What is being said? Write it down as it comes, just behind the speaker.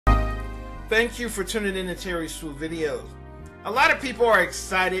Thank you for tuning in to Terry Swoop Videos. A lot of people are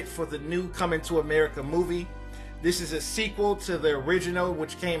excited for the new Coming to America movie. This is a sequel to the original,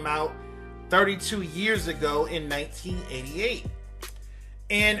 which came out 32 years ago in 1988.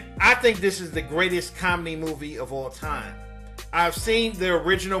 And I think this is the greatest comedy movie of all time. I've seen the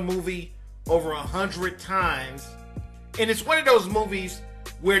original movie over 100 times. And it's one of those movies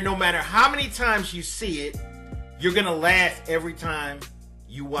where no matter how many times you see it, you're going to laugh every time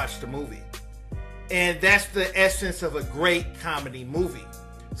you watch the movie. And that's the essence of a great comedy movie.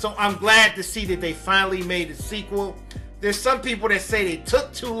 So I'm glad to see that they finally made a sequel. There's some people that say they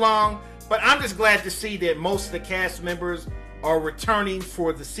took too long, but I'm just glad to see that most of the cast members are returning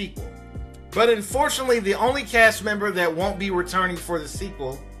for the sequel. But unfortunately, the only cast member that won't be returning for the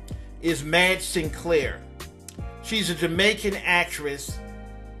sequel is Madge Sinclair. She's a Jamaican actress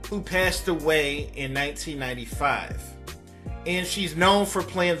who passed away in 1995. And she's known for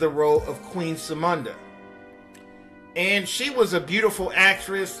playing the role of Queen Samunda. And she was a beautiful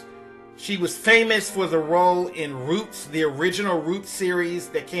actress. She was famous for the role in Roots, the original Roots series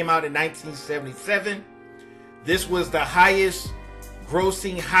that came out in 1977. This was the highest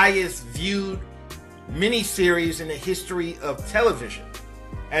grossing, highest viewed miniseries in the history of television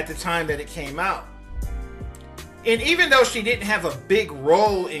at the time that it came out. And even though she didn't have a big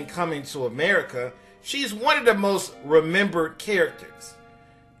role in Coming to America, she's one of the most remembered characters.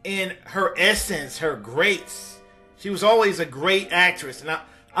 In her essence, her grace, she was always a great actress. And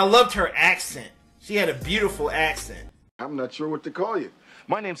I loved her accent. She had a beautiful accent. I'm not sure what to call you.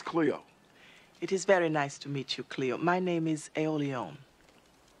 My name's Cleo. It is very nice to meet you, Cleo. My name is Aeolion.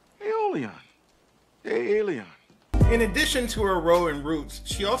 Aeolion. Aeolion. In addition to her role in Roots,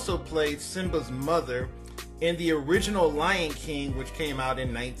 she also played Simba's mother in the original Lion King, which came out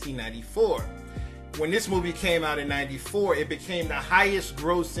in 1994. When this movie came out in 94, it became the highest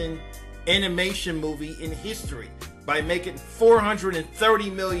grossing animation movie in history by making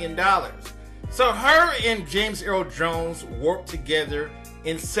 $430 million. So her and James Earl Jones worked together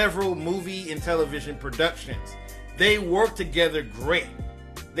in several movie and television productions. They worked together great.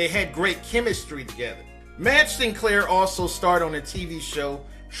 They had great chemistry together. Madge Sinclair also starred on the TV show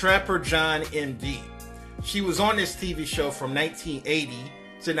Trapper John MD. She was on this TV show from 1980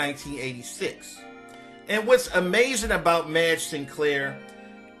 to 1986. And what's amazing about Madge Sinclair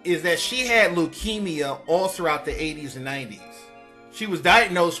is that she had leukemia all throughout the 80s and 90s. She was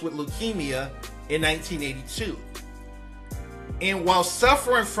diagnosed with leukemia in 1982. And while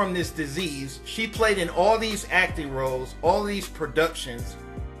suffering from this disease, she played in all these acting roles, all these productions,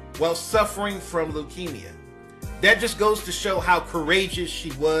 while suffering from leukemia. That just goes to show how courageous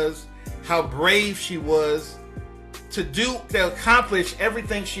she was, how brave she was to accomplish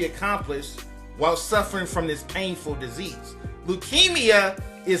everything she accomplished while suffering from this painful disease. Leukemia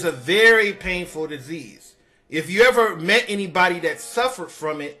is a very painful disease. If you ever met anybody that suffered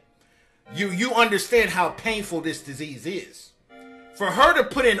from it, you understand how painful this disease is. For her to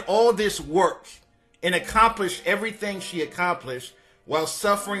put in all this work and accomplish everything she accomplished while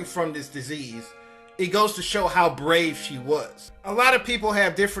suffering from this disease, it goes to show how brave she was. A lot of people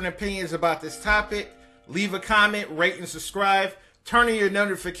have different opinions about this topic. Leave a comment, rate, and subscribe. Turn on your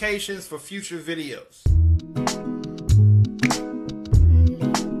notifications for future videos.